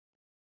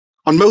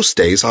On most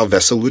days our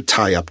vessel would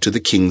tie up to the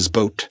king's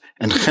boat,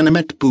 and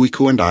Chenemet,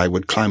 Buiku, and I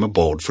would climb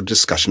aboard for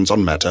discussions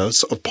on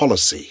matters of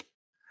policy.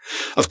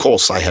 Of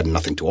course, I had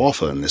nothing to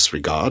offer in this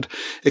regard,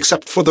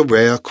 except for the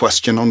rare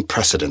question on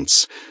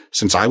precedence,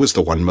 since I was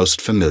the one most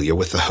familiar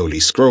with the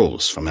Holy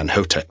Scrolls from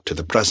Enhotep to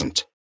the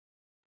present.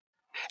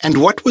 "And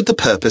what would the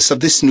purpose of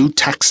this new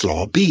tax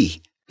law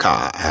be?"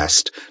 Qa'a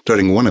asked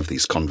during one of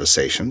these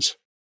conversations.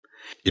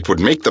 "It would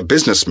make the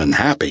businessmen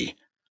happy,"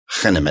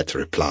 Chenemet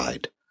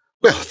replied.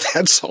 "Well,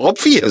 that's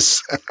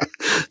obvious,"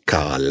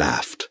 Qa'a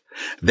laughed.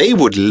 "They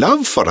would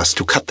love for us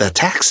to cut their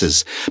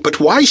taxes, but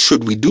why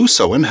should we do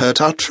so and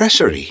hurt our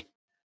treasury?"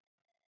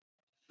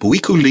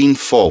 Buiku leaned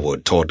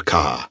forward toward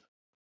Qa'a.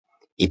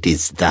 "It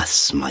is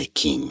thus, my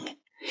king.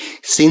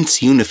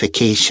 Since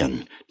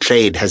unification,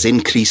 trade has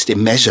increased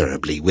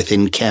immeasurably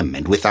within Kem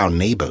and with our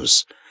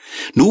neighbors.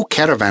 New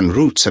caravan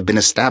routes have been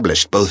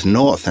established both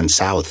north and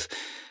south.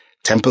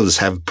 Temples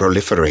have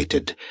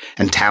proliferated,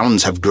 and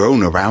towns have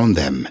grown around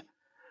them.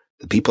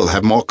 The people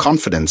have more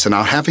confidence and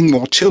are having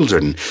more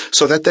children,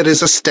 so that there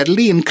is a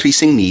steadily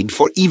increasing need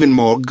for even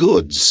more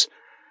goods.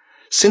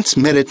 Since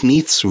Merit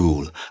Neith's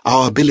rule,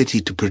 our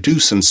ability to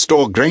produce and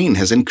store grain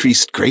has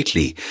increased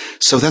greatly,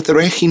 so that the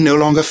Rechi no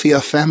longer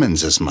fear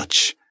famines as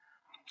much.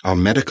 Our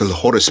medical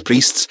Horus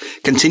priests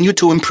continue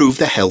to improve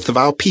the health of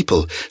our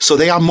people, so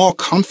they are more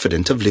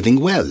confident of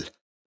living well."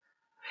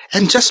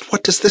 "And just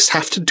what does this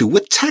have to do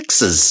with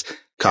taxes?"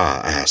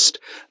 Qa'a asked,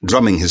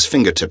 drumming his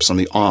fingertips on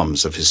the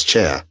arms of his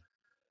chair.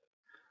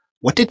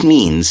 "What it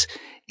means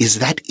is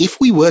that if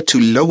we were to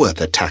lower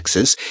the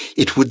taxes,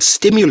 it would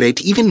stimulate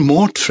even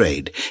more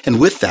trade, and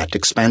with that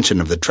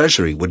expansion of the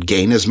treasury would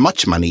gain as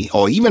much money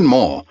or even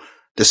more,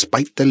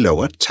 despite the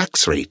lower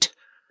tax rate."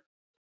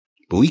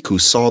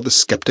 Buiku saw the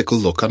skeptical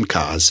look on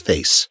Qa'a's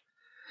face.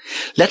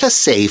 "Let us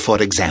say,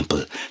 for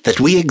example, that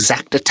we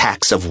exact a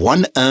tax of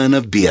 1 urn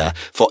of beer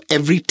for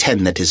every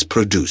 10 that is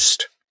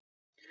produced.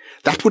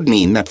 That would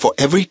mean that for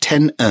every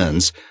 10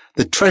 urns,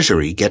 the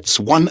treasury gets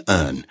 1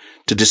 urn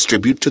to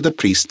distribute to the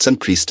priests and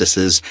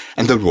priestesses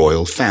and the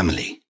royal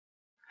family.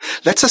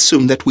 Let's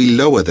assume that we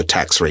lower the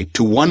tax rate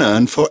to 1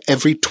 urn for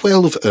every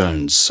 12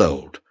 urns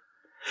sold.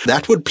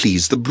 That would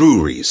please the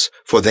breweries,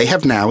 for they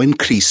have now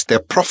increased their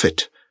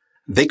profit.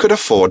 They could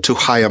afford to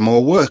hire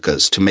more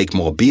workers to make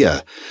more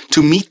beer,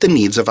 to meet the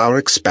needs of our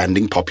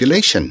expanding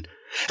population,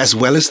 as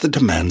well as the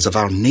demands of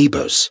our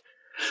neighbors.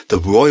 The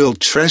royal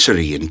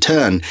treasury, in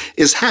turn,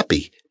 is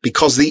happy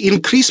because the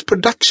increased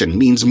production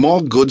means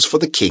more goods for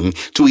the king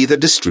to either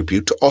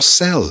distribute or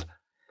sell.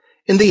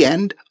 In the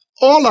end,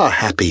 all are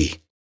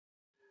happy."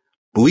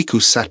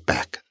 Buiku sat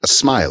back, a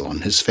smile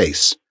on his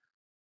face.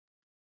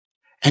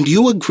 "And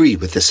you agree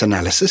with this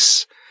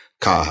analysis?"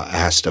 Qa'a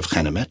asked of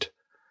Chenemet.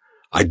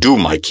 "I do,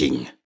 my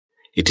king.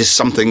 It is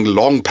something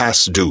long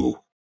past due."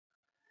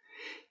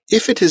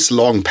 "If it is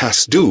long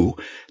past due,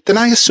 then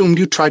I assumed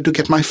you tried to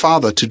get my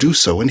father to do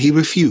so and he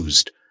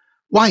refused.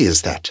 Why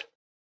is that?"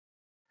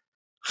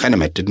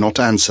 Chenemet did not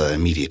answer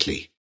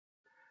immediately.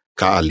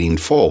 Qa'a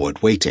leaned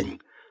forward, waiting.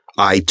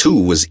 I, too,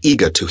 was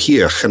eager to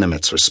hear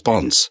Chenemet's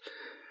response.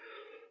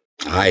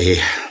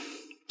 I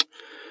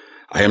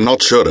am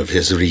not sure of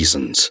his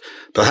reasons.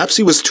 Perhaps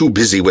he was too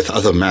busy with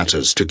other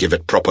matters to give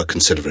it proper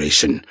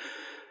consideration.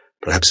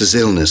 Perhaps his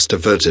illness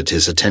diverted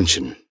his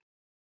attention."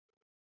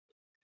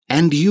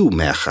 "And you,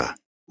 Mecha,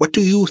 what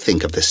do you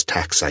think of this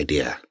tax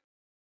idea?"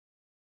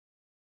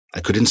 I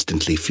could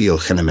instantly feel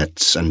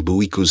Chenemet's and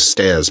Buiku's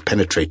stares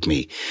penetrate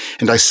me,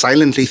 and I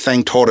silently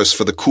thanked Horus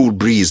for the cool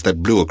breeze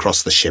that blew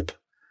across the ship.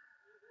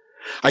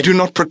 "I do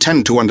not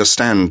pretend to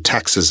understand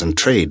taxes and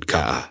trade,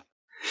 Qa'a.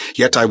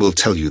 Yet I will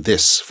tell you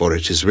this, for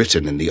it is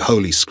written in the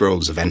Holy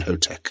Scrolls of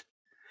Enhotep.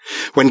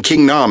 When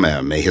King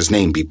Narmer, may his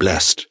name be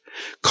blessed,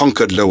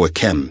 conquered Lower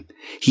Kem,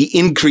 he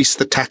increased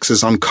the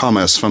taxes on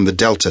commerce from the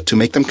Delta to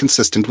make them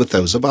consistent with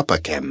those of Upper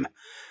Kem.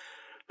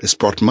 This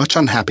brought much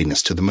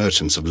unhappiness to the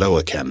merchants of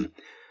Lower Kem.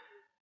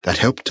 That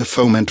helped to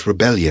foment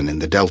rebellion in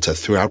the Delta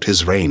throughout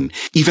his reign,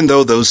 even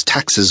though those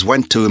taxes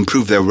went to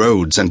improve their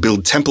roads and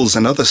build temples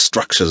and other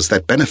structures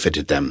that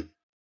benefited them."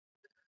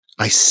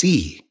 "I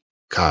see,"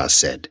 Qa'a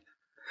said.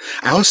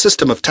 "Our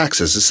system of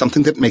taxes is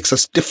something that makes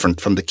us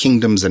different from the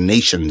kingdoms and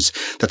nations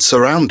that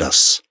surround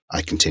us,"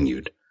 I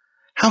continued.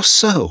 "How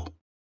so?"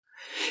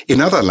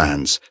 "In other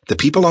lands, the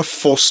people are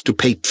forced to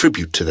pay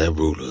tribute to their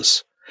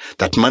rulers.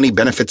 That money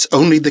benefits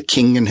only the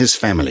king and his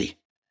family.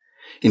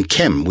 In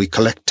Kem, we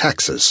collect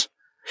taxes.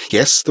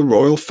 Yes, the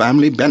royal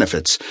family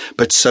benefits,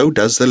 but so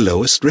does the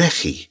lowest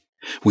Rechi.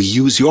 We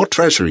use your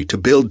treasury to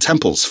build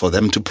temples for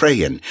them to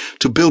pray in,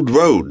 to build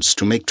roads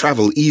to make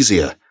travel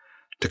easier,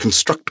 to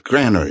construct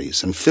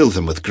granaries and fill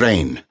them with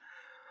grain.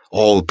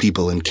 All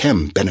people in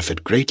Kem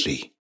benefit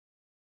greatly."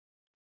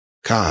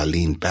 Qa'a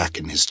leaned back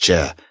in his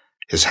chair,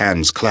 his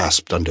hands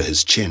clasped under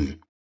his chin.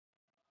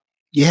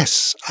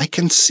 "Yes, I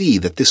can see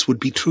that this would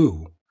be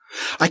true.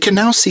 I can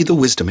now see the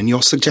wisdom in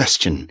your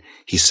suggestion,"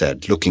 he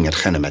said, looking at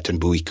Chenemet and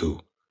Buiku.